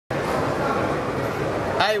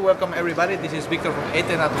Hi, welcome everybody. This is Victor from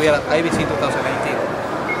ATEN and we are at IBC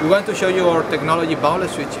 2018. We want to show you our technology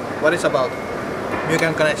Boundless Switching. What it's about? You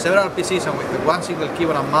can connect several PCs and with one single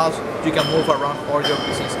keyboard and mouse you can move around all your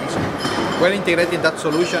PCs easily. We're integrating that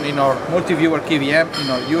solution in our multi-viewer KVM, in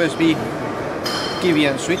our USB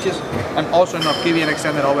KVM switches, and also in our KVM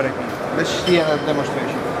extended overlay. Let's see a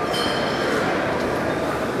demonstration.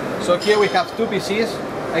 So here we have two PCs.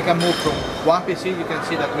 I can move from one PC, you can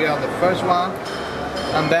see that we are on the first one,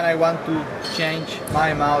 and then I want to change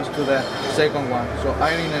my mouse to the second one. So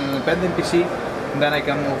I'm in an independent PC, and then I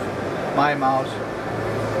can move my mouse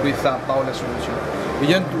with a Boundless Switching. If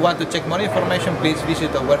you want to check more information, please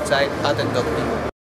visit our website aten.in.